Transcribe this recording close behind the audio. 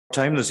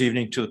Time this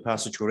evening to the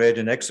passage we read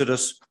in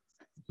Exodus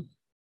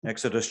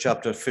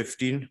chapter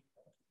 15.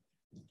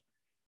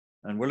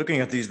 And we're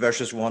looking at these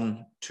verses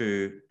 1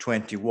 to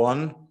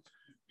 21,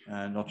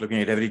 and not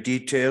looking at every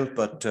detail,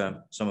 but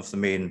some of the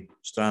main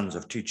strands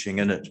of teaching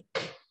in it.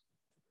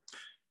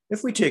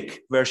 If we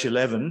take verse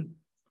 11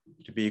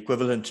 to be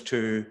equivalent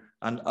to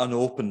an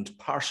unopened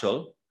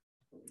parcel,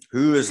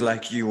 who is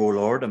like you, O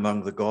Lord,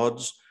 among the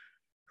gods?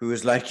 Who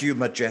is like you,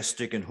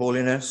 majestic in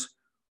holiness,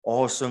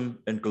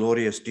 awesome in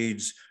glorious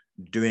deeds,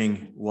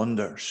 doing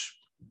wonders?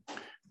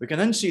 We can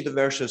then see the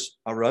verses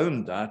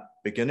around that,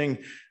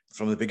 beginning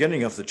from the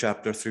beginning of the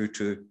chapter through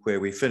to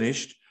where we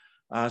finished,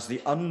 as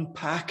the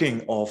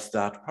unpacking of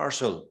that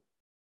parcel.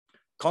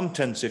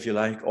 Contents, if you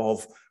like,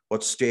 of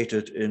what's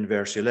stated in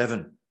verse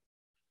 11.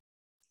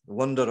 The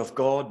wonder of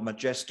God,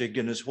 majestic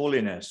in his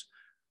holiness,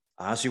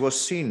 as he was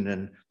seen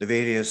in the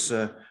various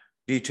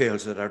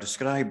details that are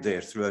described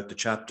there throughout the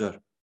chapter.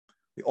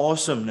 The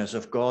awesomeness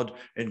of God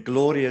in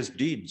glorious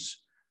deeds,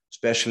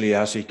 especially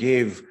as he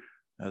gave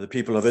the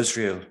people of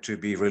Israel to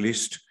be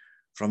released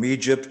from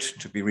Egypt,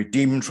 to be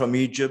redeemed from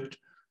Egypt,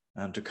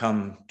 and to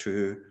come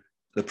to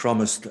the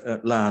promised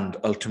land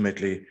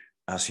ultimately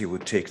as he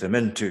would take them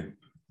into.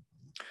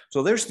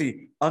 So there's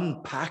the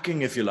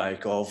unpacking, if you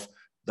like, of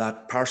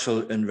that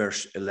parcel in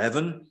verse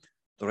 11.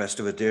 The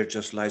rest of it there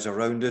just lies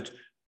around it,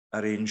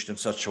 arranged in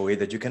such a way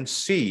that you can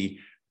see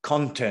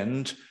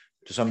content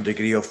to some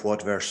degree of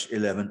what verse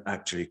 11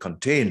 actually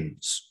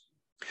contains.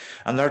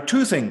 And there are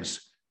two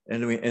things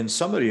in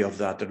summary of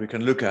that we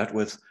can look at,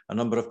 with a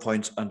number of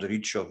points under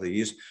each of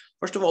these.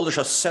 First of all, there's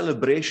a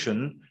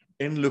celebration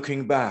in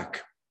looking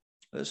back.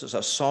 This is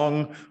a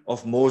song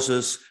of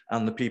Moses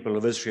and the people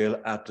of Israel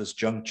at this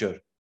juncture.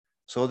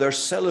 So they're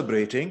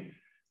celebrating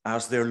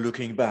as they're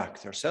looking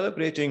back. They're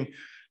celebrating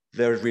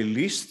their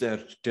release,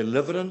 their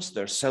deliverance.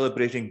 They're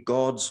celebrating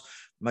God's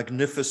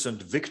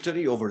magnificent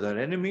victory over their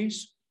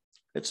enemies.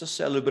 It's a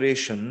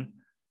celebration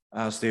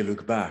as they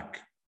look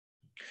back.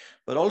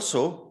 But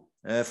also,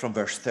 from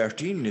verse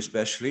 13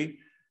 especially,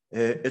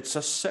 it's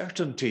a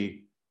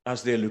certainty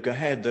as they look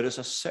ahead. There is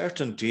a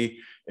certainty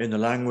in the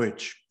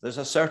language. There's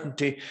a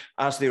certainty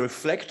as they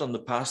reflect on the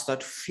past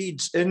that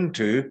feeds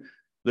into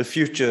the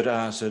future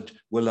as it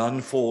will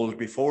unfold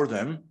before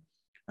them.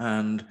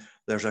 And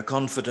there's a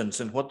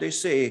confidence in what they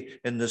say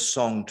in this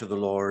song to the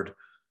Lord,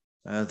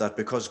 that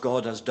because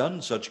God has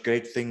done such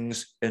great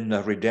things in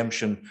the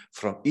redemption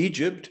from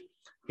Egypt,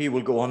 he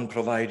will go on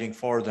providing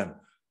for them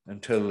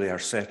until they are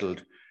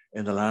settled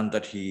in the land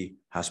that he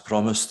has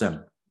promised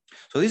them.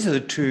 So these are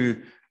the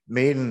two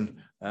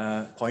main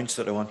points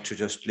that I want to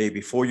just lay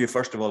before you.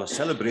 First of all, a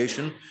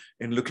celebration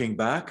in looking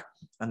back,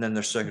 and then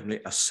there's certainly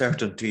a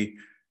certainty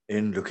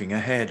in looking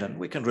ahead. And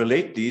we can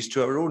relate these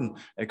to our own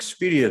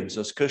experience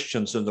as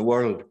Christians in the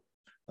world.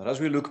 That as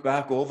we look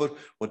back over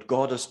what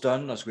God has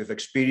done, as we've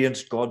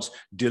experienced God's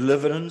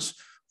deliverance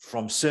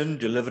from sin,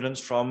 deliverance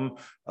from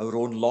our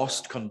own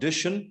lost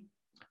condition,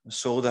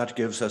 so that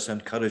gives us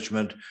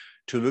encouragement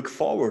to look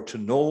forward, to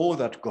know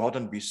that God,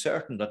 and be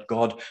certain that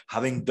God,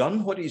 having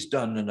done what he's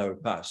done in our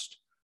past,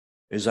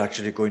 is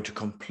actually going to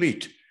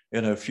complete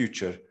in our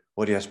future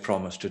what he has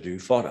promised to do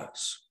for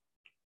us.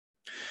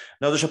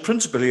 Now, there's a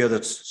principle here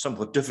that's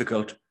somewhat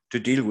difficult to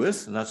deal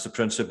with, and that's the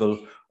principle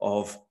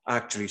of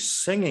actually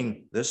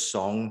singing this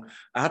song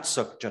at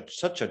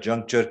such a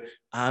juncture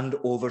and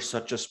over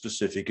such a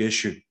specific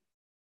issue.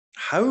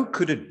 How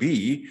could it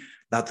be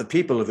that the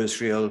people of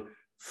Israel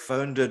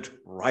found it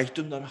right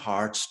in their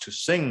hearts to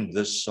sing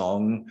this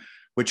song,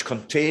 which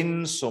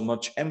contains so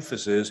much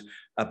emphasis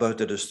about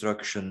the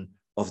destruction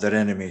of their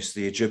enemies,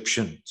 the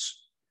Egyptians?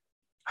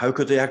 How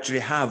could they actually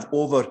have,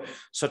 over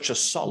such a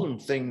solemn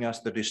thing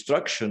as the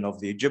destruction of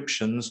the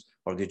Egyptians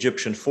or the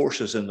Egyptian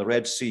forces in the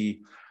Red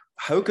Sea,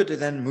 how could they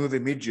then move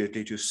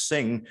immediately to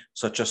sing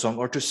such a song,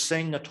 or to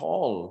sing at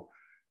all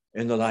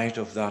in the light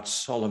of that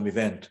solemn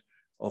event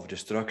of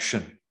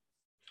destruction?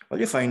 Well,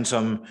 you find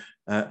some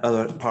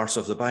other parts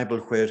of the Bible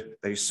where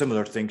very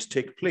similar things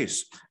take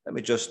place. Let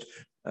me just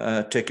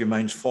take your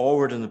minds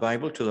forward in the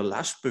Bible to the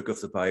last book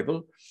of the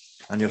Bible,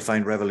 and you'll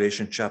find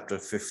Revelation chapter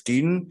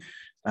 15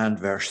 and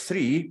verse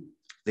 3.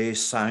 They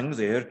sang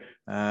there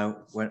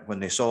when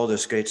they saw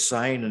this great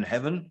sign in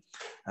heaven,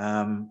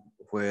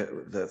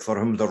 for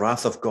whom the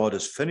wrath of God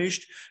is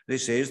finished. They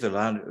says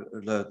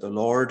the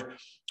Lord,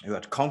 who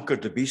had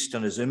conquered the beast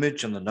and his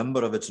image and the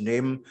number of its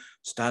name,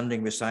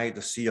 standing beside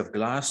the sea of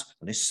glass.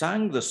 And they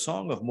sang the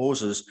song of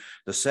Moses,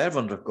 the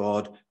servant of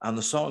God, and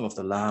the song of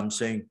the Lamb,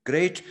 saying,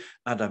 Great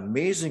and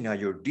amazing are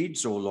your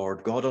deeds, O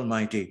Lord God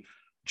Almighty.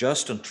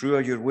 Just and true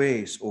are your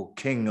ways, O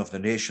King of the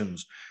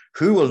nations.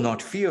 Who will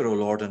not fear, O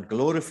Lord, and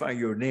glorify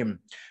your name?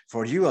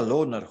 For you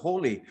alone are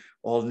holy.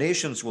 All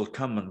nations will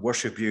come and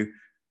worship you,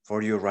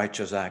 for your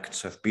righteous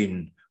acts have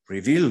been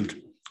revealed.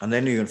 And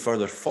then even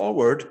further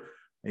forward,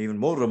 even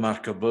more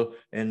remarkable,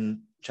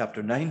 in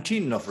chapter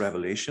 19 of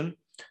Revelation,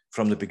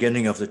 from the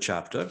beginning of the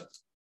chapter.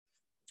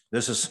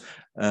 This is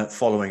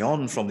following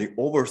on from the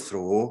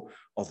overthrow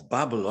of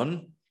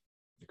Babylon,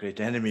 the great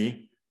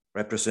enemy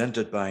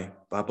represented by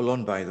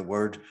Babylon, by the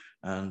word,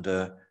 and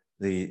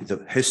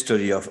the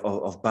history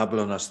of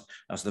Babylon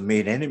as the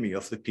main enemy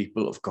of the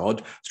people of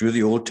God through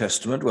the Old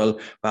Testament. Well,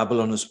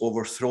 Babylon is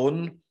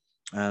overthrown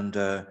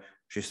and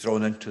she's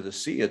thrown into the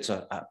sea. It's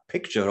a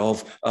picture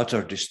of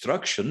utter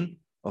destruction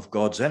of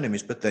God's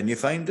enemies. But then you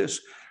find this,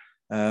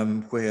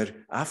 where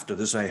after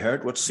this I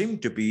heard what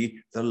seemed to be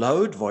the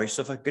loud voice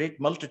of a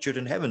great multitude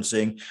in heaven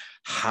saying,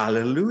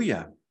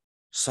 Hallelujah!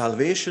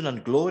 Salvation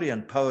and glory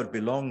and power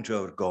belong to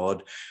our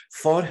God,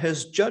 for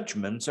his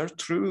judgments are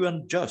true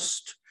and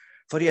just.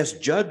 For he has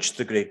judged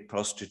the great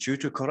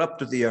prostitute who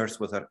corrupted the earth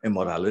with her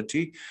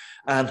immorality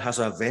and has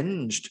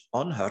avenged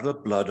on her the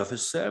blood of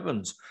his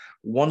servants.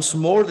 Once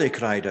more they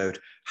cried out,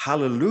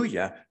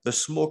 Hallelujah, the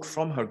smoke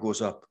from her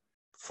goes up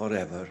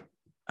forever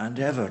and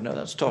ever. Now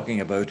that's talking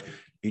about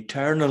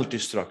eternal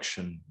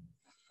destruction.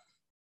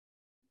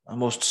 A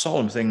most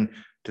solemn thing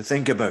to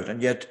think about,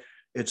 and yet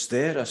it's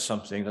there as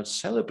something that's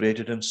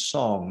celebrated in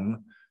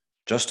song,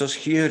 just as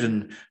here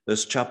in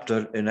this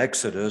chapter in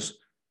Exodus,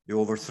 the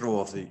overthrow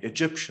of the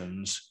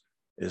Egyptians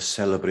is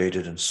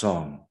celebrated in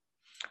song.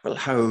 Well,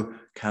 how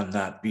can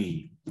that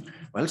be?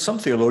 Well, some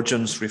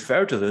theologians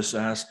refer to this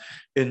as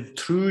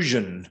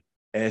intrusion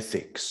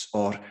ethics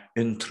or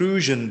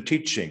intrusion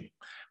teaching.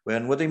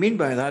 When what they mean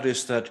by that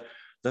is that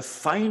the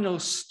final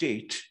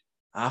state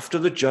after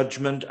the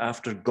judgment,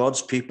 after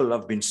God's people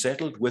have been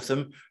settled with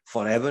him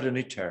forever in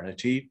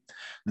eternity,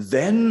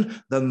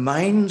 then the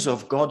minds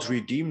of God's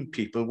redeemed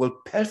people will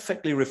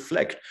perfectly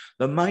reflect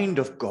the mind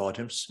of God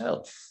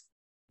himself.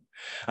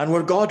 And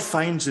where God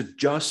finds it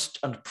just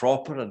and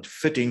proper and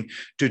fitting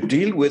to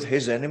deal with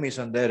his enemies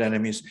and their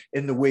enemies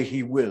in the way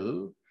he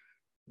will,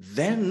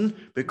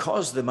 then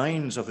because the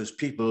minds of his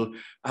people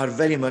are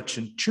very much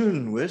in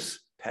tune with,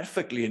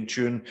 perfectly in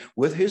tune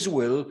with his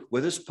will,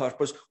 with his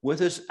purpose, with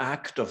his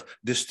act of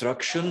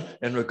destruction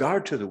in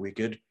regard to the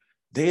wicked,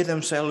 they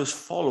themselves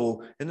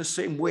follow in the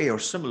same way or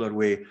similar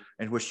way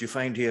in which you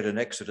find here in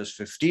Exodus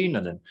 15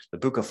 and in the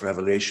book of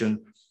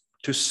Revelation,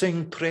 to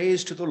sing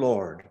praise to the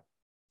Lord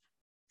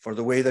for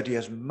the way that he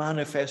has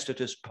manifested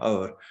his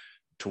power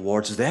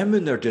towards them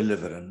in their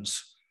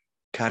deliverance,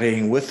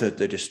 carrying with it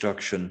the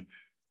destruction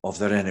of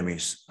their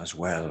enemies as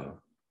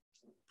well.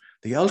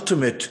 The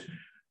ultimate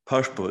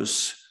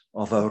purpose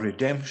of our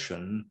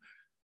redemption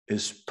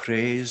is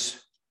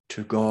praise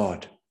to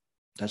God.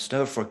 Let's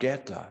never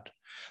forget that.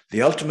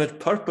 The ultimate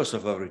purpose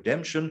of our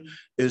redemption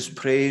is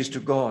praise to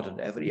God,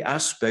 and every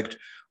aspect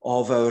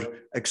of our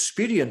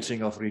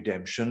experiencing of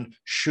redemption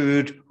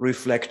should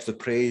reflect the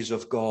praise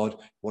of God,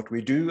 what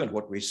we do and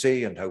what we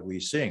say and how we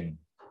sing.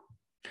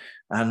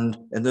 And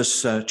in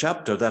this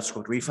chapter, that's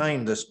what we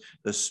find,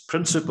 this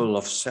principle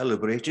of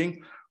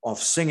celebrating, of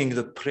singing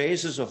the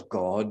praises of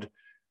God,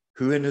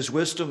 who in his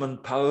wisdom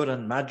and power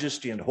and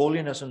majesty and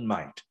holiness and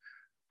might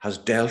has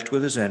dealt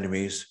with his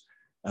enemies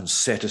and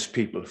set his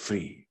people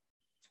free.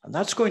 And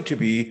that's going to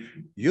be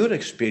your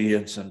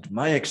experience and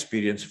my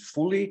experience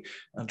fully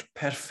and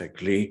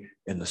perfectly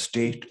in the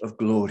state of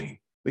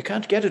glory. We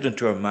can't get it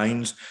into our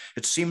minds.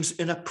 It seems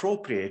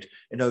inappropriate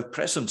in our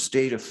present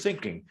state of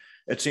thinking.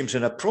 It seems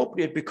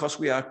inappropriate because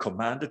we are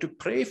commanded to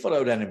pray for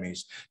our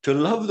enemies, to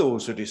love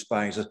those who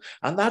despise us.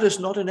 And that is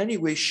not in any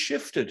way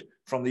shifted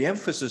from the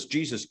emphasis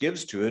Jesus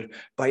gives to it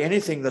by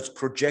anything that's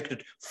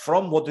projected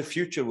from what the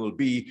future will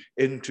be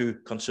into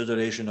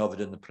consideration of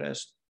it in the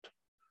present.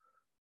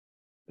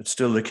 It's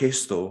still the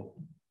case, though,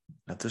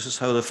 that this is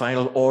how the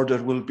final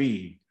order will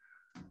be.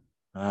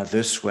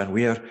 This, when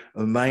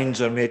our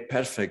minds are made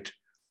perfect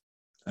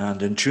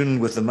and in tune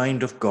with the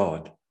mind of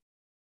God,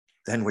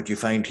 then what you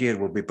find here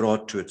will be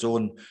brought to its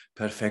own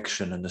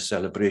perfection in the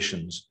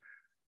celebrations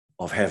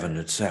of heaven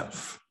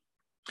itself.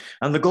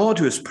 And the God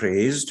who is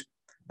praised,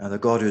 and the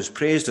God who is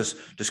praised is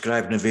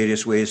described in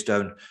various ways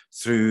down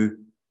through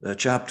the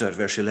chapter,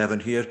 verse 11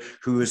 here,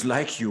 who is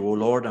like you, O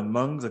Lord,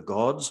 among the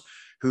gods,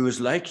 who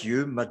is like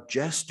you,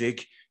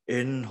 majestic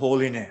in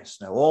holiness.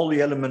 Now, all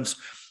the elements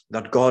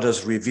that God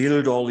has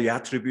revealed, all the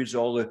attributes,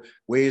 all the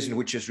ways in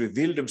which he has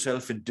revealed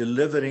himself in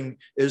delivering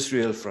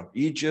Israel from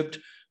Egypt,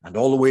 and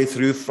all the way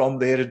through from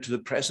there into the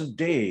present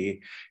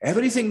day,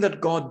 everything that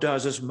God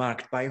does is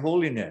marked by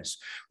holiness,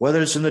 whether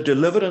it's in the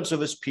deliverance of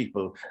his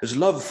people, his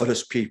love for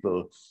his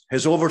people,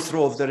 his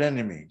overthrow of their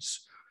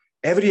enemies.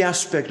 Every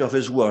aspect of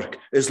his work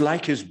is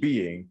like his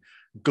being,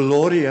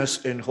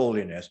 glorious in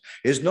holiness.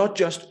 He's not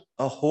just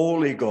a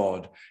holy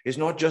God. He's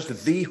not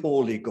just the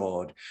holy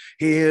God.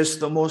 He is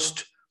the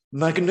most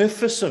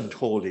magnificent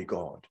holy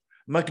God,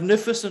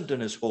 magnificent in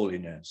his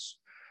holiness,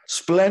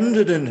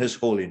 splendid in his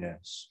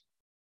holiness.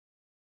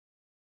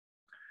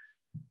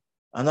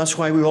 And that's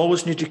why we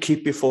always need to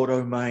keep before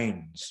our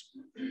minds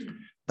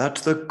that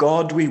the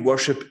God we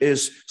worship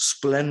is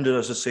splendid,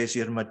 as it says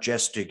here,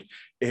 majestic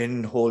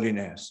in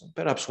holiness. And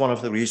perhaps one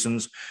of the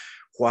reasons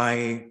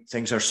why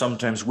things are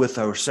sometimes with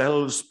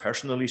ourselves,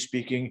 personally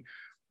speaking,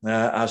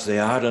 as they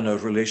are in our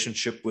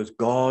relationship with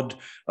God,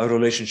 our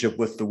relationship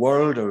with the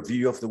world, our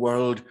view of the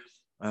world,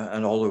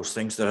 and all those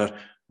things that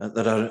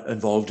are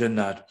involved in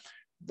that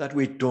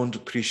we don't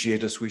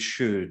appreciate as we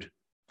should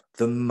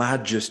the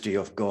majesty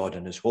of God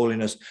and his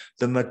holiness,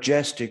 the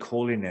majestic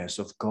holiness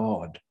of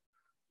God.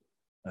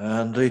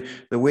 And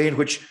the way in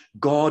which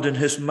God in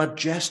his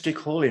majestic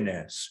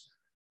holiness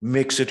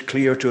makes it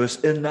clear to us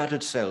in that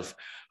itself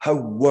how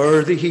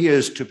worthy he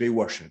is to be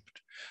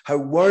worshipped, how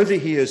worthy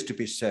he is to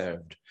be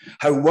served,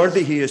 how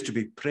worthy he is to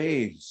be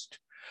praised,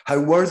 how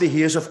worthy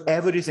he is of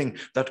everything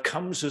that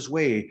comes his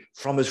way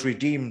from his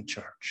redeemed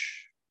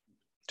church.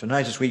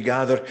 Tonight, as we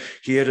gather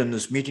here in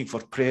this meeting for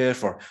prayer,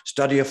 for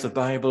study of the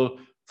Bible,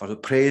 for the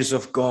praise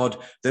of God,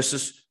 this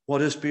is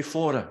what is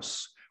before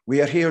us.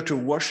 We are here to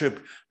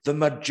worship the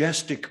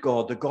majestic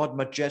God, the God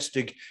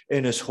majestic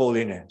in his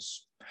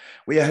holiness.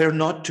 We are here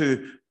not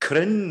to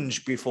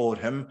cringe before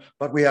him,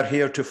 but we are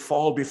here to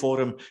fall before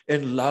him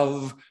in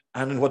love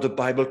and in what the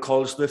Bible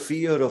calls the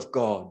fear of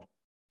God.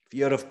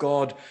 Fear of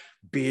God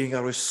being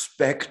a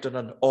respect and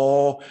an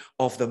awe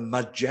of the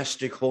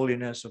majestic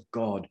holiness of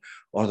God,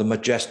 or the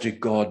majestic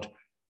God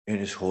in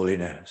his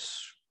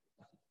holiness.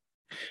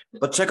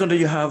 But secondly,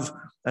 you have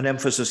an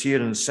emphasis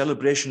here in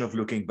celebration of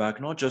looking back,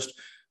 not just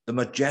the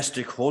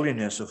majestic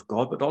holiness of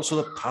God, but also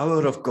the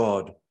power of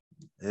God.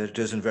 There it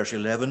is in verse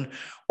 11,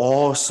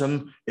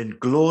 awesome in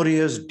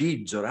glorious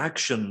deeds or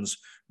actions,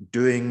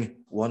 doing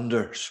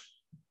wonders.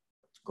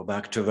 Go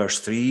back to verse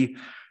 3.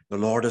 The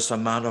Lord is a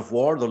man of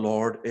war. The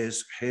Lord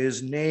is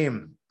his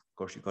name. Of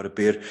course, you've got to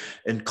bear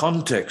in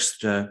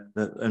context,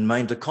 in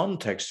mind the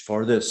context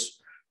for this.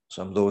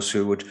 Some of those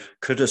who would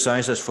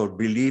criticize us for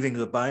believing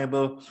the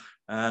Bible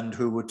and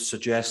who would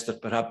suggest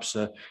that perhaps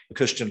the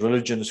Christian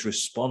religion is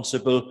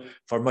responsible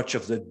for much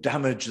of the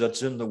damage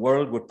that's in the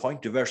world would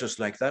point to verses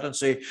like that and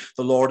say,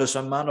 the Lord is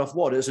a man of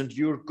war. Isn't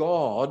your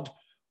God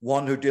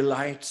one who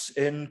delights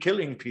in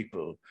killing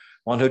people?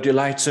 One who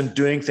delights in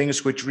doing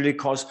things which really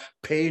cause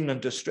pain and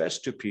distress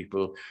to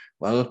people?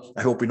 Well,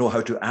 I hope we know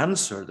how to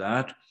answer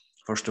that.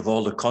 First of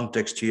all, the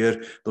context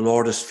here, the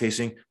Lord is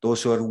facing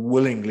those who are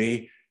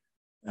willingly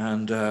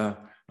and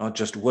not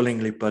just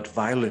willingly, but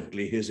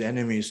violently his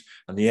enemies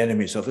and the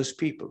enemies of his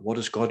people. What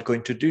is God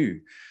going to do?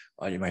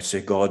 Well, you might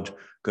say God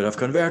could have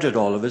converted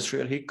all of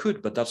Israel. He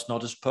could, but that's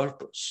not his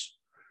purpose.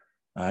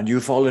 And you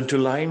fall into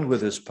line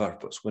with his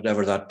purpose,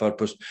 whatever that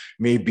purpose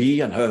may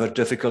be and however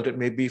difficult it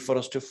may be for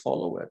us to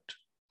follow it.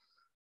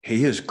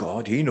 He is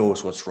God. He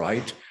knows what's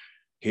right.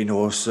 He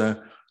knows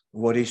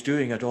what he's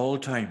doing at all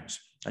times.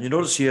 And you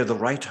notice here the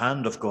right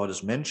hand of God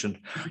is mentioned.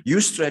 You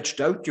stretched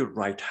out your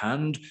right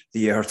hand,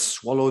 the earth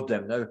swallowed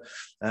them.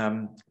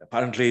 Now,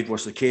 apparently it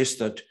was the case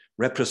that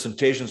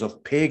representations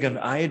of pagan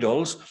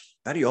idols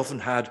very often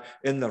had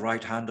in the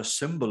right hand a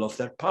symbol of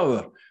their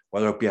power,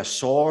 whether it be a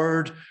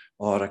sword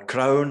or a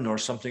crown or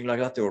something like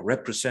that. They were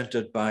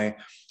represented by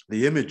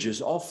the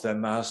images of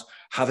them as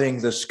having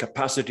this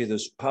capacity,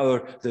 this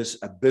power, this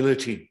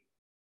ability,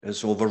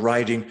 this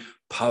overriding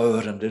power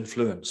and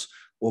influence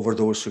over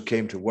those who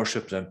came to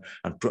worship them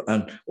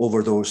and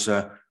over those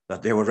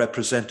that they were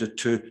represented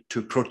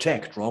to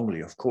protect,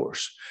 wrongly, of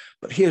course.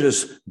 But here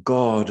is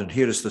God, and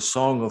here is the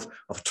song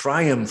of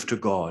triumph to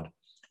God.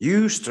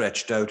 You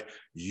stretched out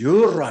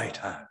your right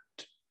hand.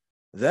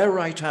 Their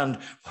right hand,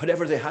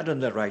 whatever they had in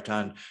their right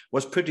hand,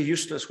 was pretty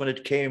useless when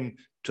it came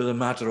to the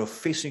matter of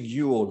facing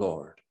you, O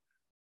Lord,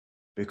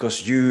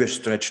 because you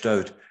stretched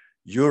out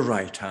your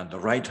right hand, the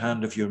right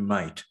hand of your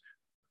might.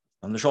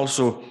 And there's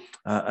also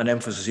an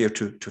emphasis here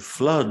to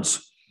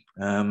floods.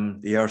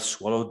 The earth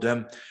swallowed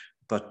them,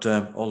 but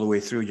all the way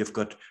through, you've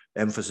got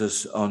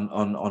emphasis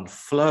on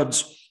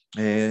floods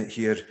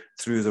here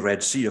through the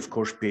Red Sea, of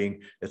course, being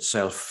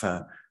itself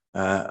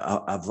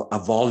a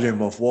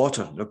volume of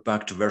water. Look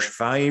back to verse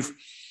 5.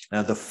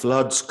 The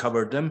floods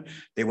covered them.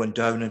 They went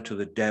down into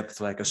the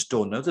depth like a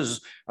stone. Now, this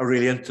is a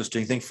really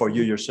interesting thing for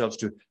you yourselves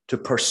to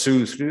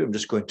pursue through. I'm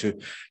just going to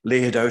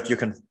lay it out. You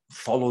can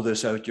follow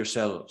this out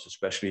yourselves,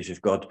 especially if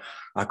you've got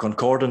a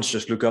concordance.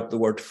 Just look up the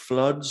word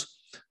floods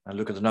and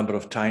look at the number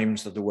of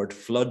times that the word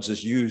floods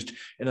is used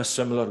in a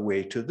similar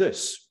way to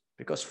this.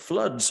 Because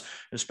floods,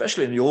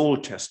 especially in the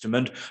Old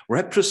Testament,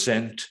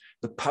 represent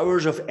the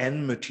powers of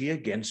enmity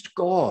against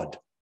God.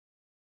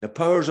 The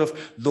powers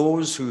of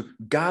those who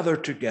gather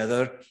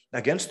together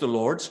against the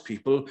Lord's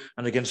people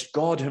and against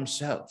God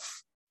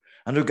himself,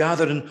 and who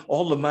gather in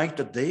all the might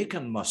that they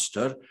can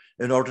muster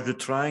in order to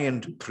try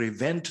and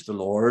prevent the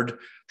Lord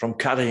from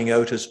carrying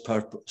out his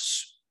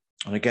purpose.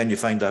 And again, you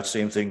find that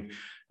same thing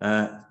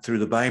through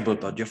the Bible,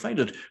 but you find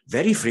it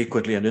very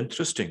frequently and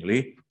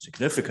interestingly,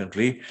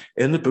 significantly,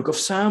 in the book of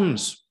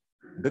Psalms.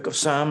 The book of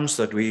Psalms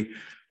that we,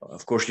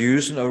 of course,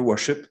 use in our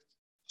worship.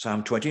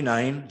 Psalm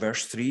 29,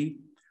 verse 3.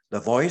 The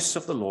voice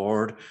of the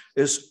Lord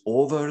is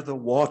over the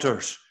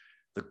waters.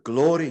 The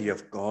glory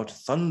of God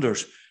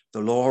thunders. The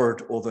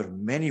Lord over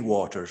many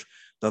waters.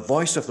 The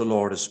voice of the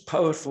Lord is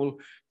powerful.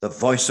 The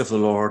voice of the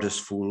Lord is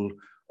full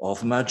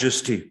of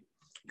majesty.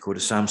 Go to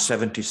Psalm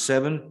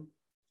 77.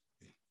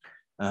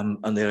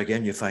 And there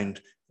again, you find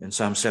in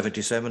Psalm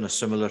 77 a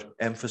similar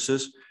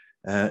emphasis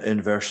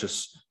in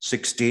verses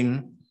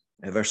 16.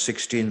 In verse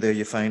 16 there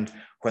you find,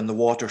 when the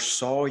waters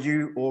saw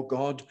you, O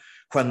God,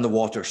 when the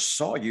waters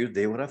saw you,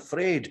 they were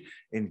afraid.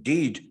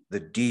 Indeed, the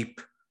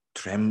deep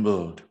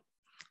trembled.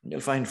 And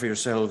you'll find for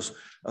yourselves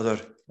other,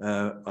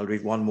 I'll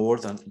read one more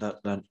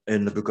than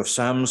in the book of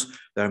Psalms.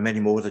 There are many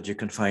more that you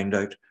can find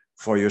out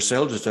for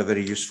yourselves. It's a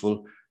very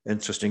useful,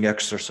 interesting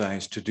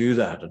exercise to do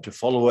that and to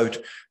follow out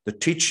the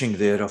teaching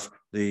there of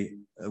the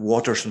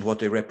waters and what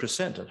they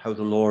represent and how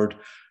the Lord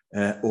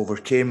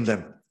overcame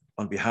them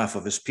on behalf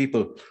of his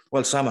people.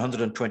 Well, Psalm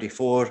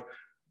 124,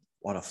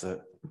 one of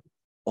the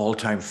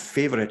all-time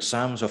favorite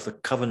psalms of the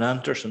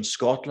Covenanters in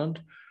Scotland.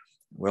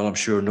 Well, I'm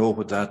sure know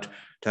what that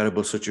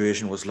terrible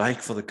situation was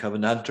like for the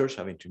Covenanters,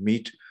 having to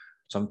meet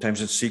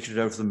sometimes in secret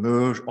out of the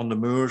moors, on the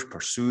moors,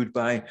 pursued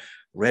by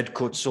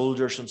redcoat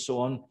soldiers and so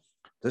on.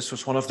 This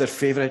was one of their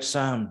favorite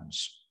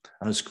psalms.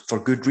 And it's for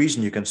good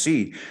reason. You can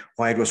see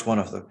why it was one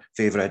of the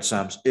favorite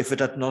psalms. If it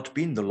had not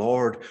been the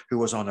Lord who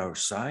was on our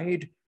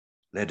side,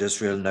 let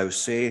Israel now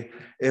say,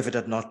 if it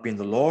had not been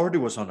the Lord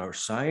who was on our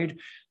side,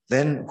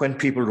 then when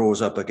people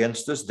rose up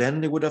against us,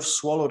 then they would have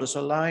swallowed us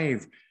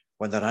alive.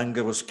 When their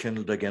anger was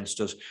kindled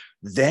against us,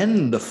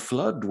 then the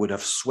flood would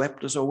have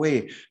swept us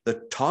away.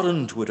 The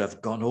torrent would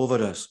have gone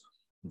over us.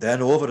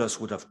 Then over us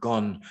would have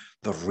gone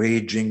the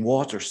raging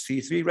waters. See,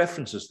 three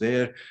references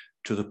there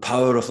to the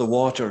power of the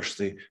waters,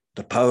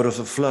 the power of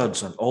the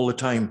floods. And all the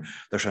time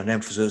there's an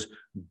emphasis,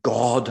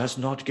 God has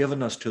not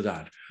given us to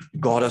that.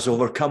 God has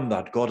overcome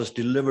that. God has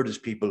delivered his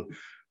people.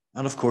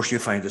 And of course, you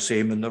find the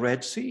same in the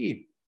Red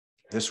Sea.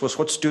 This was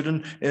what stood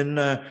in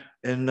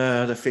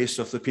the face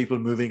of the people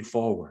moving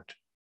forward.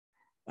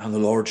 And the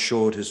Lord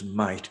showed his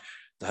might,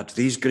 that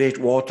these great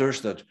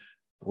waters that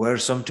were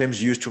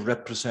sometimes used to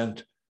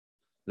represent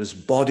this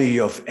body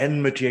of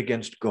enmity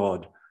against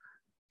God,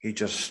 he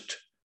just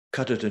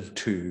cut it in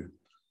two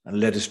and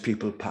let his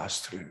people pass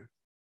through.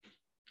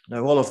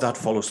 Now, all of that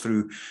follows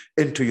through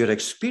into your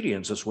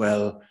experience as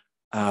well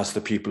as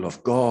the people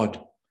of God,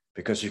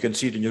 because you can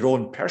see it in your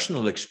own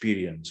personal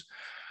experience,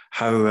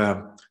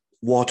 how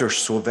waters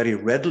so very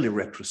readily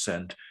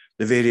represent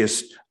the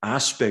various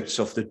aspects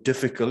of the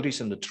difficulties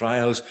and the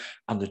trials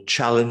and the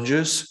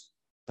challenges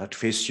that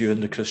face you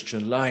in the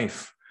Christian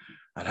life,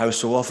 and how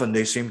so often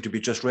they seem to be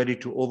just ready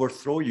to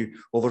overthrow you,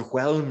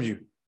 overwhelm you,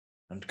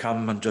 and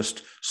come and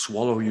just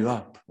swallow you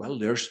up. Well,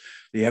 there's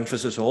the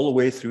emphasis all the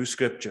way through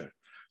Scripture.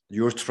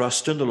 Your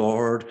trust in the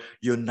Lord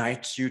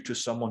unites you to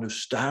someone who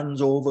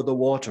stands over the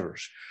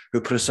waters, who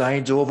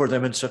presides over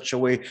them in such a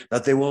way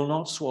that they will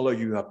not swallow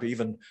you up,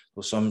 even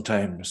though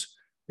sometimes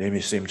they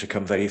may seem to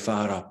come very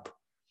far up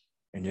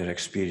in your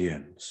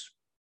experience.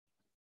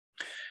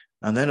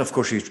 And then, of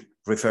course, he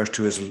refers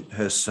to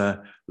his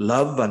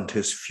love and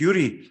his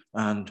fury,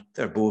 and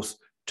they're both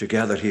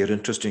together here.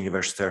 Interesting, in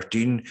verse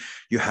 13,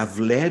 you have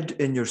led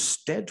in your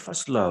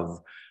steadfast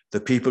love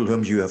the people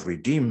whom you have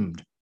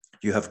redeemed.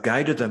 You have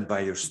guided them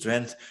by your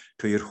strength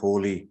to your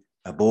holy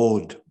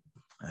abode.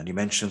 And he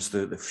mentions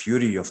the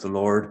fury of the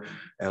Lord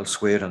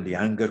elsewhere and the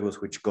anger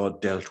with which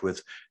God dealt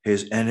with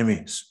his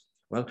enemies.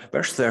 Well,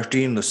 verse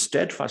 13, the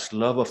steadfast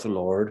love of the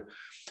Lord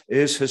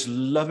is his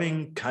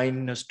loving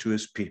kindness to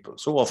his people.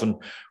 So often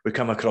we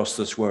come across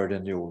this word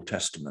in the Old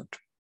Testament.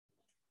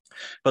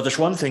 But there's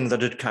one thing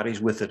that it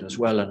carries with it as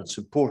well, and it's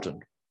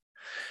important.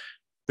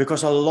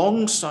 Because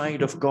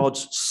alongside of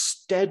God's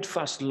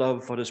steadfast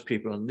love for his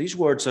people, and these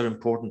words are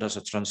important as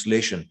a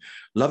translation,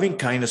 loving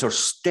kindness or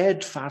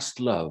steadfast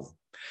love,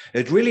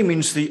 it really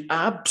means the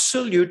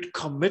absolute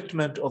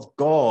commitment of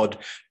God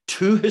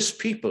to his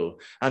people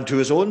and to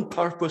his own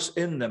purpose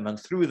in them and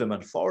through them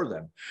and for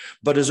them.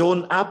 But his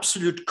own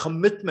absolute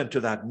commitment to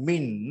that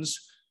means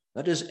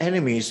that his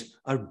enemies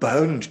are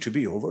bound to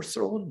be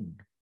overthrown.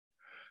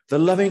 The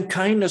loving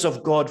kindness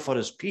of God for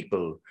his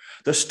people,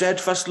 the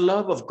steadfast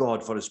love of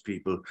God for his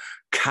people,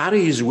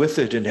 carries with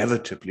it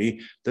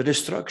inevitably the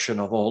destruction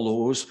of all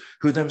those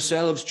who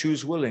themselves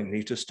choose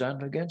willingly to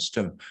stand against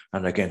him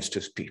and against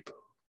his people.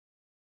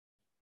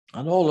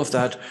 And all of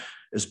that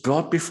is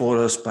brought before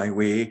us by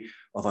way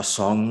of a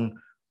song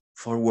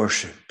for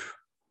worship.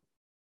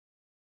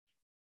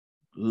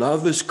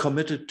 Love is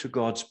committed to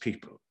God's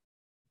people,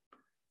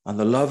 and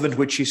the love in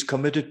which he's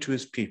committed to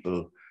his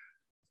people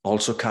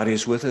also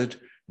carries with it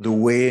the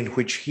way in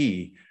which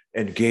he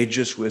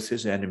engages with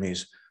his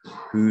enemies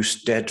who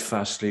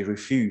steadfastly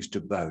refuse to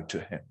bow to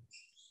him.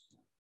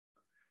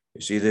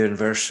 You see there in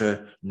verse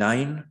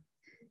 9,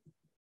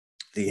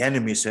 the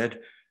enemy said,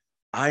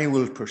 I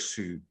will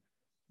pursue,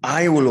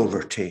 I will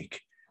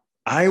overtake,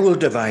 I will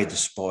divide the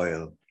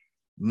spoil.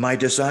 My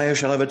desire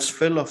shall have its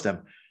fill of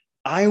them.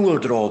 I will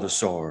draw the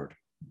sword.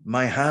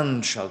 My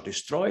hand shall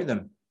destroy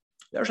them.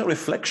 There's a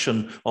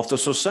reflection of the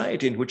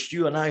society in which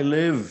you and I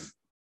live.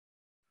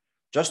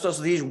 Just as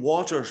these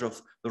waters of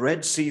the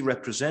Red Sea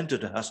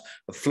represented as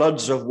the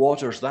floods of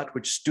waters, that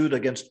which stood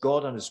against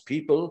God and his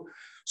people,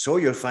 so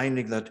you're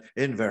finding that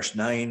in verse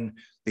 9,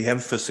 the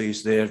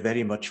emphasis there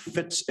very much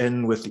fits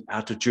in with the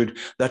attitude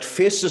that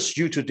faces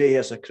you today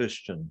as a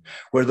Christian,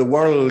 where the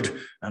world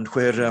and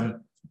where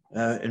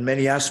in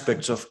many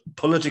aspects of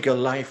political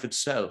life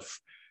itself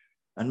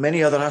and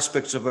many other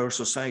aspects of our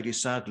society,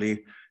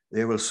 sadly,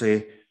 they will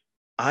say,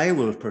 I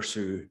will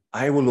pursue,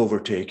 I will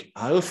overtake,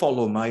 I'll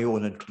follow my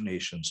own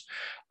inclinations,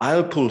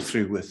 I'll pull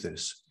through with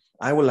this.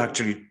 I will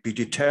actually be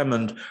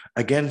determined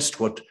against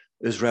what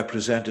is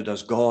represented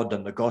as God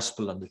and the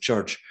gospel and the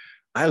church.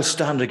 I'll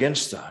stand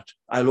against that.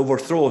 I'll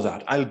overthrow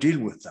that. I'll deal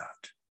with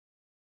that.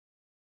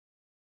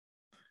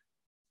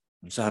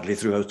 And sadly,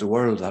 throughout the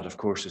world, that, of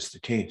course, is the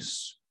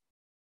case.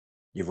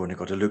 You've only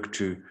got to look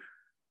to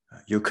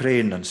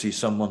Ukraine and see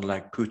someone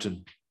like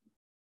Putin,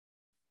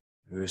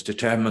 who is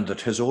determined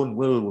that his own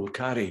will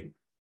carry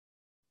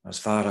as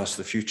far as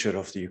the future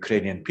of the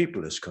Ukrainian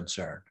people is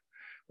concerned.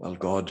 Well,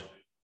 God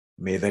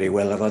may very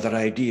well have other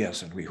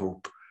ideas, and we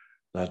hope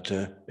that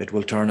it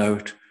will turn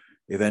out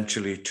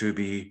eventually to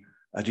be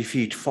a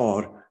defeat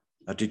for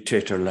a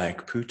dictator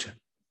like Putin.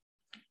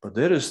 But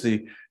there is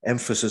the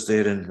emphasis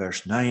there in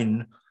verse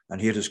 9,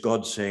 and here is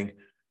God saying,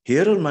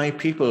 here are my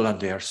people, and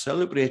they are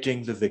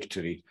celebrating the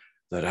victory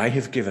that I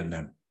have given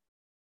them.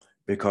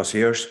 Because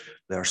here's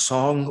their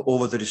song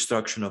over the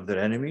destruction of their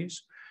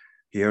enemies.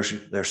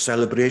 Here's their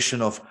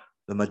celebration of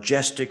the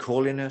majestic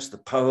holiness, the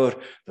power,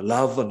 the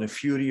love, and the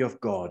fury of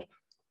God.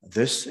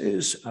 This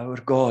is our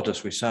God,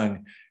 as we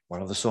sang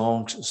one of the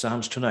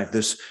Psalms tonight.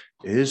 This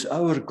is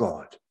our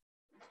God,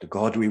 the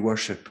God we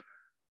worship,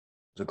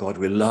 the God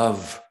we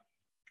love,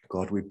 the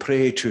God we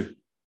pray to,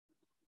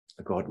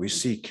 the God we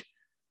seek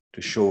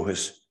to show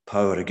his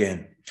power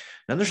again.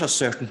 And there's a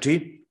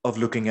certainty of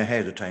looking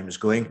ahead. The time is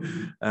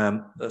going.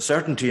 A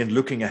certainty in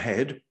looking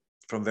ahead.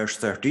 From verse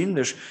 13,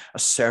 there's a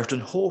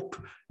certain hope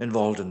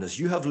involved in this.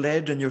 You have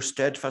led in your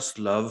steadfast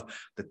love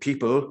the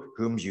people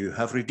whom you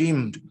have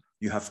redeemed.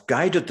 You have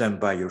guided them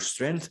by your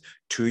strength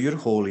to your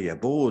holy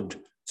abode.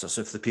 It's as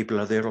if the people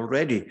are there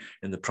already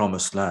in the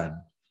promised land.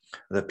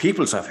 The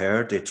peoples have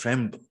heard, they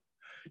tremble.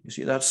 You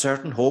see that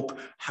certain hope.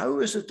 How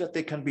is it that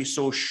they can be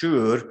so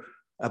sure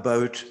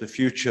about the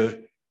future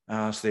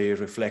as they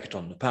reflect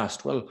on the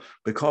past? Well,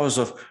 because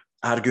of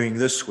arguing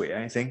this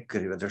way, I think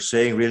they're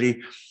saying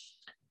really,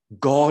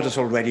 God has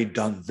already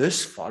done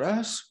this for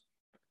us.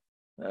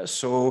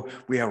 So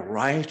we are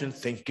right in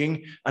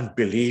thinking and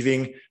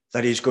believing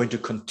that he's going to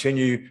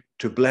continue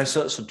to bless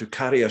us and to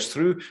carry us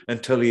through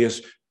until he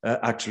has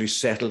actually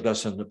settled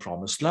us in the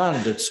promised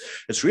land.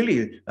 It's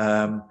really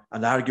an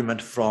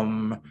argument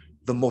from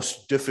the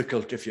most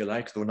difficult, if you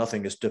like, though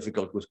nothing is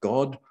difficult with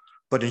God,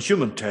 but in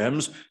human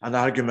terms, an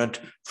argument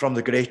from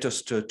the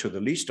greatest to the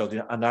least, or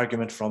an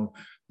argument from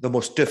the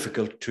most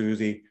difficult to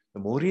the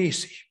more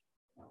easy.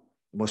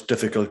 The most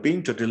difficult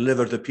being to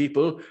deliver the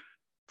people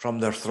from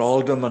their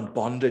thraldom and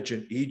bondage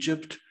in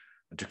Egypt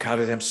and to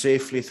carry them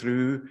safely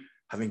through,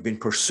 having been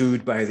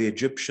pursued by the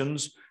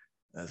Egyptians.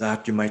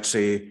 That, you might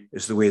say,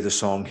 is the way the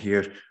song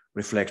here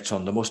reflects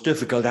on the most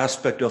difficult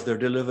aspect of their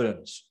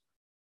deliverance.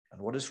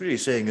 And what it's really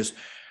saying is,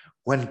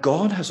 when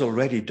God has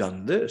already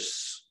done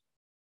this,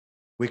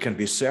 we can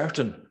be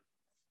certain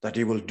that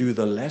he will do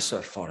the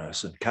lesser for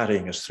us in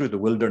carrying us through the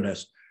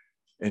wilderness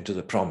into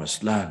the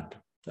promised land.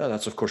 Now,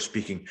 that's, of course,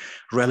 speaking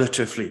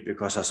relatively,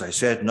 because, as I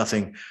said,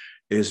 nothing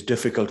is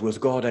difficult with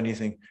God.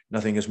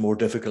 Nothing is more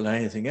difficult than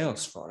anything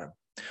else for him.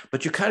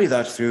 But you carry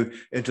that through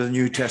into the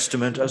New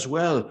Testament as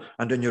well,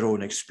 and in your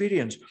own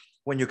experience,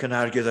 when you can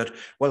argue that,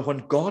 well, when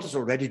God has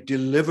already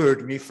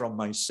delivered me from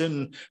my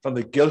sin, from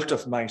the guilt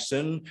of my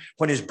sin,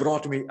 when he's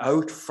brought me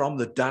out from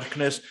the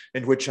darkness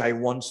in which I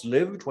once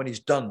lived, when he's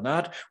done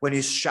that, when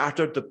he's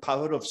shattered the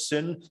power of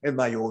sin in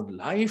my own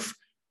life,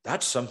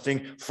 that's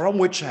something from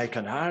which I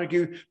can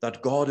argue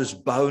that God is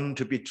bound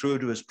to be true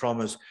to his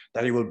promise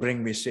that he will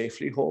bring me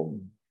safely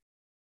home.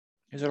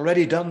 He's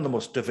already done the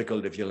most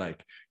difficult, if you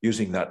like,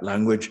 using that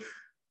language,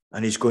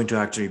 and he's going to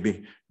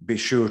actually be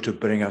sure to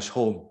bring us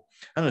home.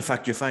 And in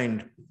fact, you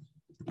find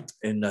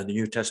in the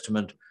New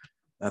Testament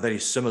a very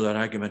similar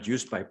argument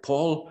used by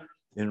Paul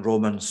in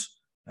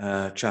Romans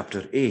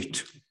chapter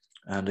 8.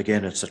 And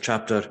again, it's a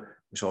chapter,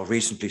 we saw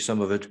recently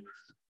some of it,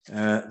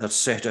 that's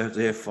set out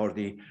there for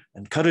the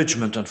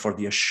encouragement and for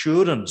the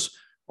assurance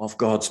of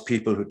God's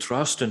people who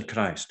trust in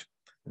Christ.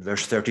 In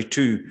verse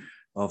 32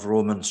 of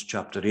Romans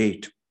chapter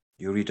 8,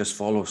 you read as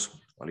follows.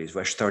 Well, it's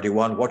verse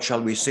 31. What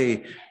shall we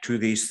say to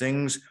these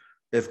things?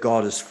 If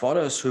God is for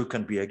us, who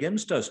can be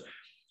against us?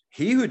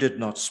 He who did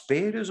not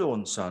spare his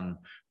own son,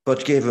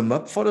 but gave him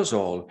up for us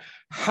all,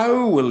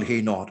 how will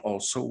he not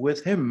also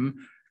with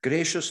him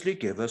graciously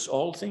give us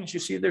all things? You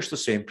see, there's the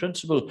same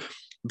principle.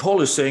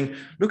 Paul is saying,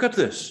 look at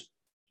this.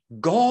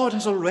 God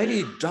has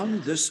already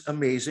done this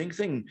amazing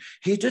thing.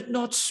 He did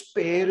not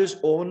spare his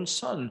own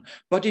son,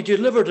 but he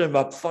delivered him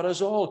up for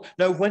us all.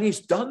 Now, when he's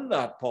done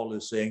that, Paul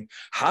is saying,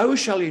 how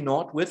shall he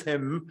not with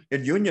him,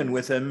 in union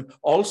with him,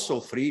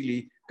 also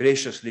freely,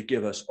 graciously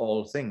give us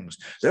all things?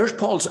 There's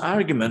Paul's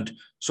argument,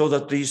 so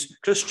that these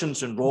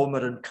Christians in Rome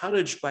are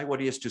encouraged by what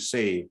he has to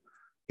say.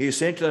 He is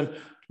saying to them,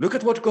 look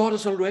at what God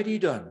has already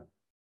done.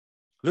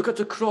 Look at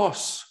the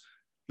cross.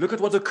 Look at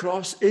what the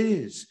cross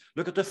is.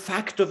 Look at the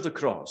fact of the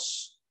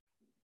cross.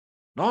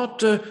 Not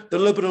the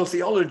liberal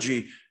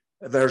theology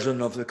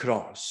version of the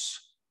cross,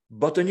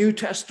 but the New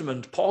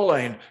Testament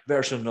Pauline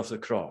version of the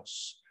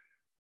cross.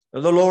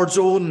 the Lord's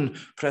own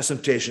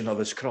presentation of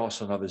his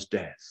cross and of his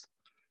death.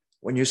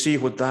 When you see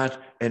what that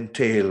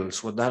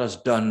entails, what that has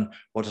done,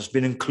 what has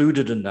been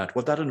included in that,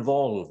 what that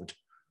involved,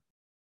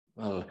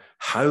 well,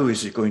 how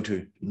is it going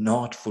to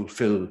not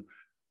fulfill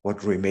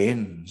what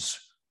remains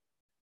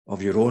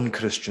of your own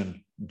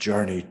Christian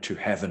journey to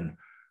heaven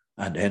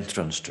and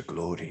entrance to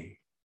glory?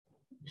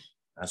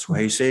 That's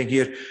why he's saying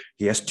here,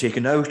 he has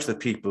taken out the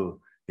people,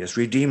 he has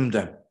redeemed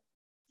them.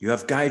 You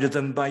have guided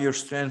them by your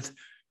strength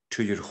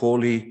to your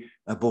holy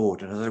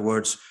abode. In other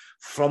words,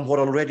 from what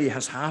already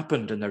has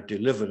happened in their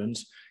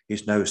deliverance,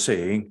 he's now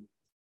saying,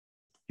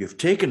 you've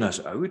taken us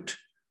out,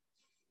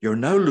 you're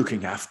now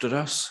looking after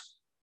us,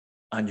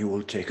 and you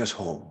will take us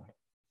home.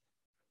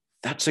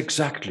 That's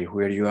exactly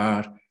where you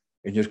are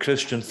in your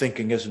Christian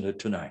thinking, isn't it,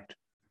 tonight?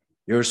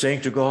 You're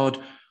saying to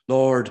God,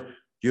 Lord,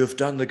 you've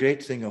done the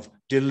great thing of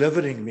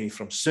delivering me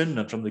from sin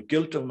and from the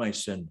guilt of my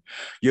sin.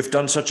 You've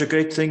done such a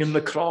great thing in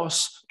the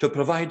cross to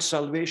provide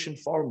salvation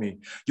for me.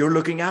 You're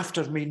looking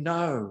after me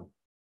now.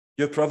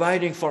 You're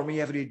providing for me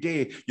every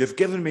day. You've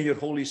given me your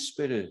Holy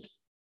Spirit.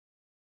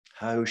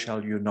 How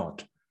shall you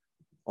not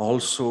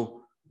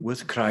also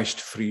with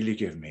Christ freely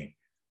give me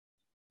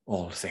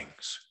all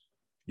things?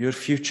 Your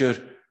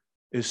future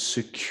is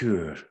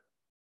secure.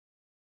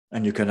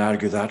 And you can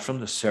argue that from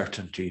the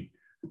certainty,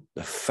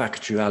 the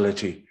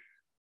factuality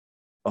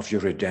of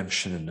your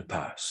redemption in the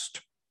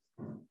past.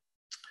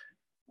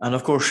 And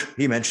of course,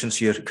 he mentions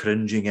here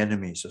cringing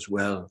enemies as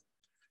well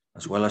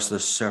as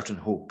this certain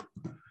hope.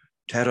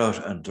 Terror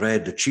and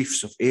dread, the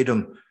chiefs of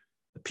Edom,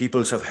 the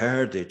peoples have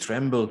heard, they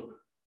tremble.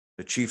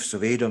 The chiefs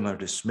of Edom are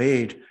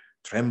dismayed.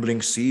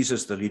 Trembling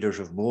seizes the leaders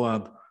of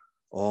Moab.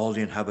 All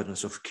the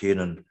inhabitants of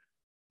Canaan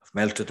have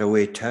melted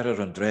away.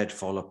 Terror and dread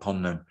fall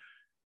upon them.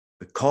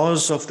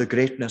 Because of the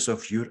greatness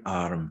of your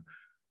arm,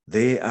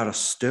 they are as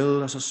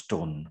still as a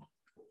stone,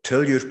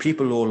 till your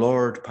people, O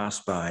Lord, pass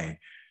by.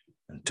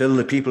 Until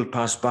the people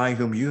pass by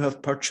whom you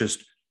have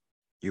purchased,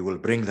 you will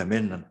bring them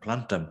in and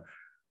plant them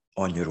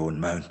on your own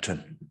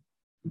mountain.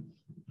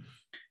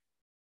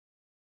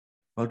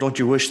 Well, don't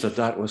you wish that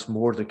that was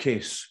more the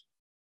case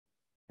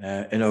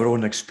in our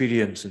own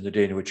experience in the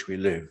day in which we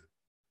live?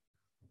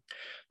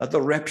 That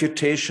the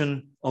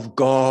reputation of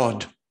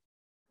God,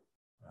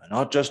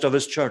 not just of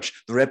his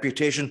church, the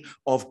reputation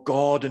of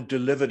God in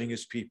delivering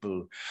his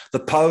people, the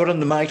power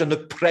and the might and the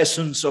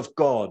presence of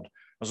God,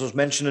 as was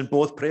mentioned in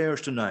both prayers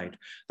tonight,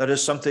 that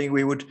is something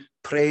we would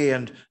pray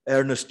and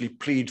earnestly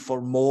plead for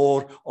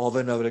more of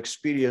in our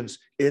experience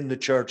in the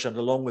church and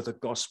along with the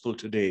gospel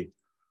today.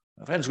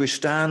 Friends, we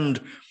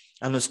stand,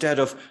 and instead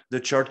of the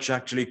church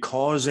actually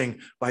causing,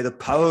 by the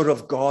power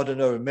of God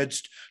in our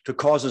midst, to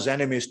cause his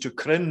enemies to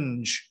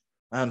cringe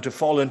and to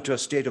fall into a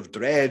state of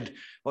dread,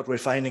 what we're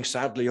finding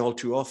sadly all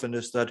too often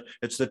is that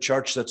it's the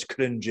church that's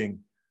cringing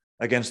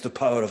against the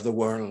power of the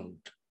world.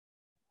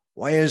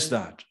 Why is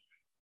that?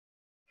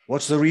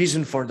 What's the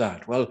reason for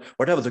that? Well,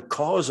 whatever the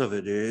cause of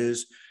it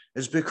is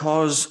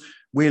because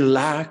we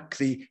lack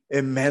the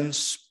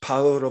immense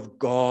power of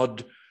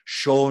God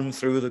shown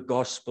through the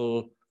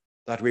gospel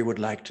that we would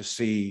like to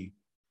see.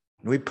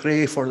 And we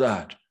pray for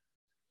that.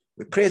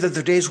 We pray that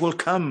the days will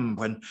come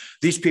when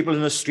these people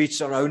in the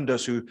streets around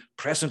us who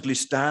presently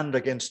stand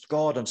against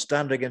God and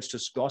stand against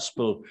his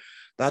gospel,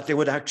 that they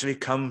would actually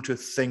come to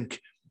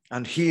think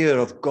and hear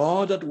of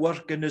God at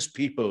work in his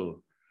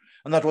people,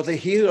 and that what they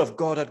hear of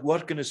God at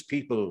work in his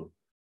people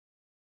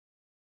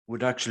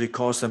would actually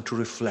cause them to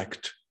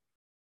reflect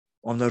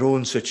on their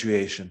own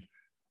situation,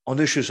 on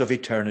issues of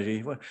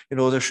eternity. You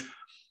know,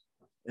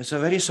 it's a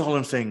very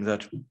solemn thing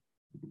that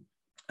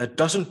it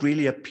doesn't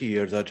really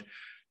appear that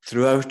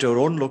throughout our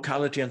own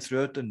locality and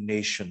throughout the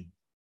nation,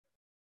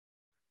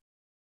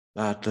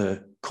 that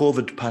the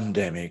COVID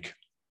pandemic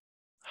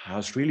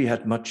has really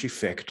had much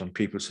effect on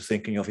people's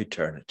thinking of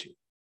eternity.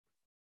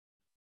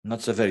 And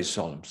that's a very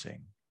solemn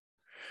thing.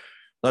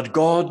 That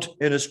God,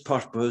 in his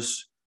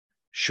purpose,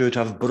 should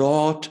have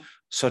brought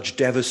such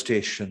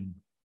devastation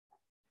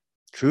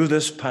through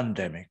this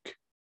pandemic,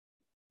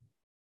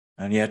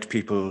 and yet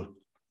people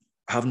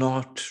have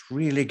not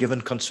really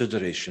given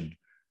consideration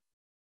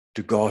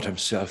to God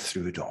himself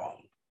through it all.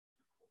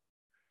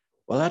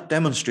 Well, that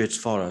demonstrates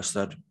for us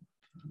that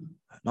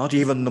not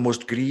even the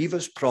most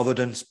grievous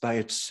providence by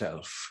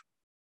itself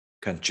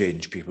can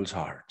change people's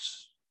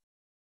hearts.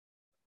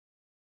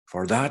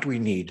 For that we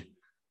need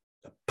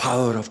the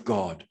power of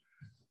God,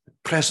 the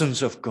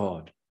presence of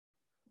God,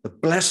 the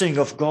blessing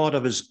of God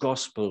of his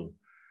gospel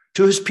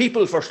to his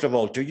people, first of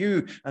all, to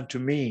you and to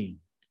me,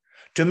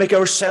 to make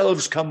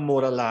ourselves come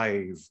more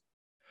alive,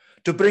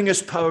 to bring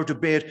his power to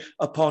bear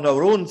upon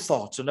our own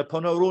thoughts and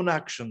upon our own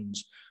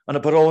actions and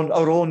upon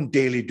our own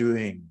daily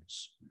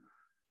doings.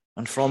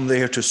 And from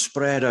there to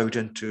spread out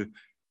into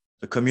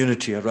the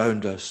community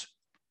around us.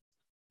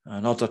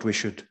 Not that we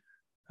should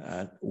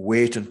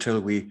wait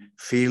until we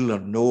feel or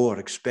know or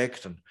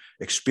expect and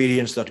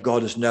experience that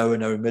God is now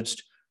in our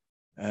midst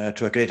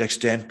to a great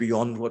extent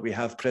beyond what we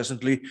have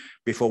presently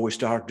before we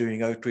start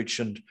doing outreach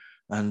and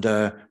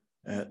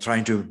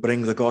trying to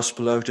bring the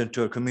gospel out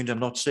into our community. I'm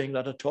not saying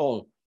that at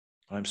all.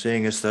 What I'm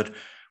saying is that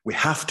We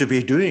have to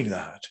be doing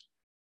that,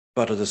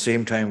 but at the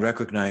same time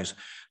recognize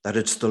that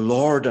it's the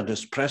Lord and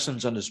his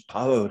presence and his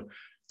power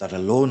that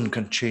alone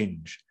can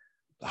change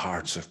the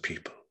hearts of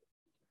people,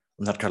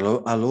 and that can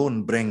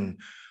alone bring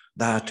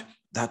that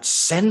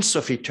sense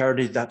of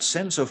eternity, that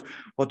sense of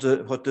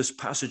what this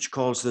passage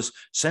calls this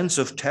sense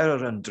of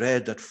terror and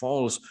dread that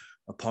falls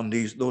upon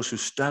those who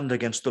stand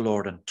against the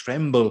Lord and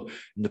tremble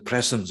in the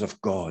presence of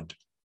God.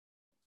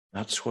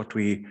 That's what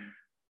we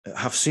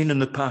have seen in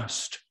the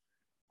past,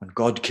 when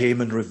God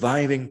came in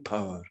reviving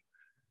power,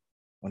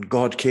 when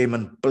God came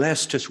and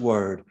blessed his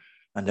word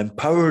and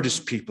empowered his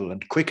people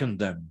and quickened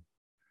them.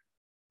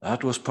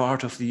 That was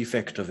part of the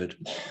effect of it.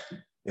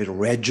 It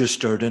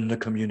registered in the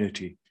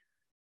community.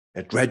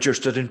 It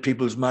registered in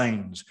people's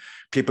minds.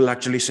 People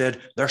actually said,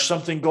 there's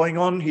something going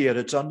on here.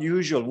 It's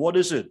unusual. What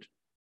is it?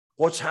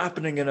 What's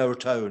happening in our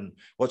town?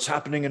 What's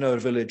happening in our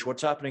village?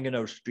 What's happening in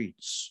our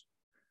streets?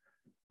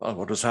 Well,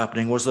 what was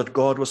happening was that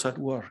God was at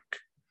work,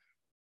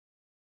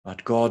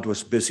 that God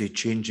was busy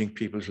changing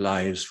people's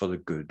lives for the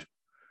good.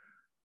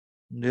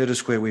 And there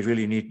is where we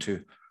really need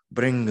to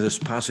bring this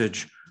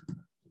passage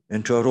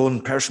into our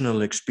own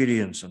personal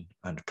experience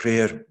and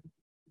prayer,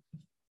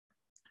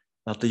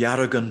 that the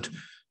arrogant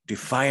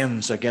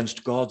defiance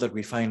against God that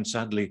we find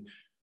sadly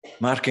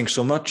marking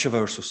so much of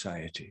our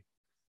society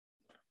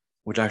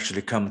would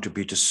actually come to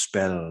be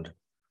dispelled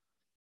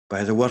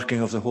by the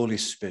working of the Holy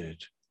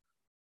Spirit.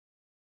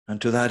 And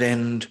to that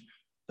end,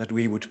 that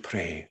we would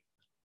pray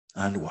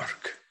and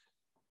work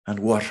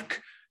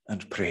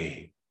and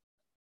pray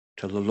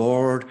till the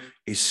Lord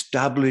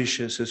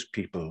establishes his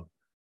people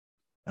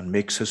and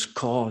makes his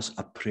cause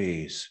a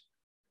praise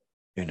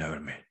in our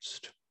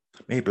midst.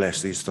 May he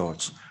bless these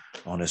thoughts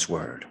on his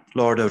word.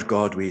 Lord our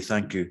God, we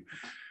thank you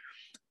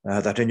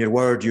that in your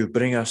word you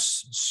bring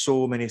us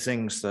so many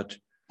things that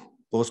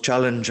both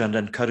challenge and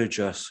encourage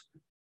us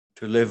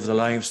to live the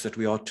lives that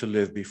we ought to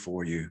live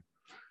before you.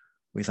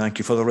 We thank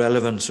you for the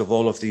relevance of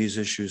all of these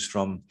issues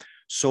from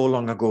so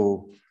long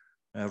ago,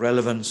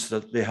 relevance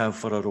that they have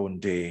for our own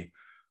day.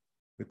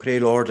 We pray,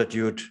 Lord, that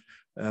you would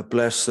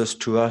bless this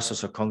to us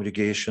as a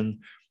congregation,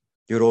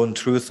 your own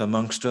truth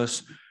amongst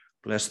us.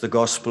 Bless the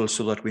gospel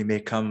so that we may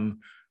come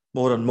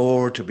more and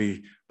more to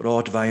be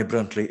brought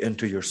vibrantly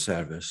into your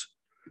service.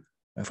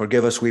 And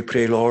forgive us, we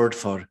pray, Lord,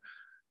 for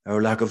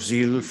our lack of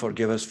zeal.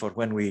 Forgive us for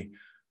when we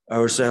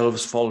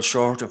ourselves fall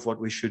short of what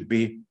we should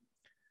be.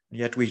 And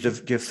yet we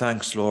give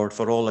thanks, Lord,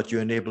 for all that you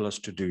enable us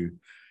to do.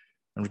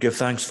 And we give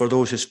thanks for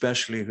those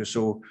especially who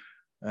so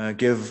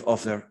give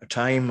of their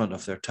time and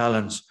of their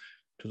talents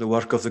to the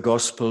work of the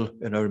gospel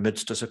in our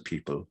midst as a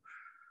people.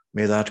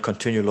 May that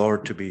continue,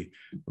 Lord, to be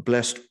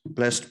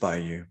blessed by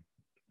you.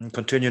 And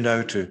continue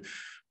now to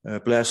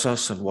bless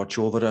us and watch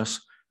over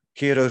us.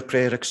 Hear our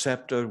prayer,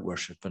 accept our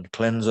worship, and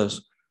cleanse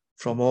us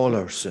from all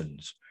our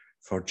sins.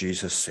 For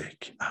Jesus'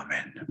 sake.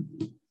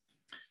 Amen.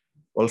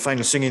 Well,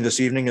 final singing this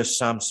evening is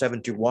Psalm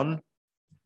 71.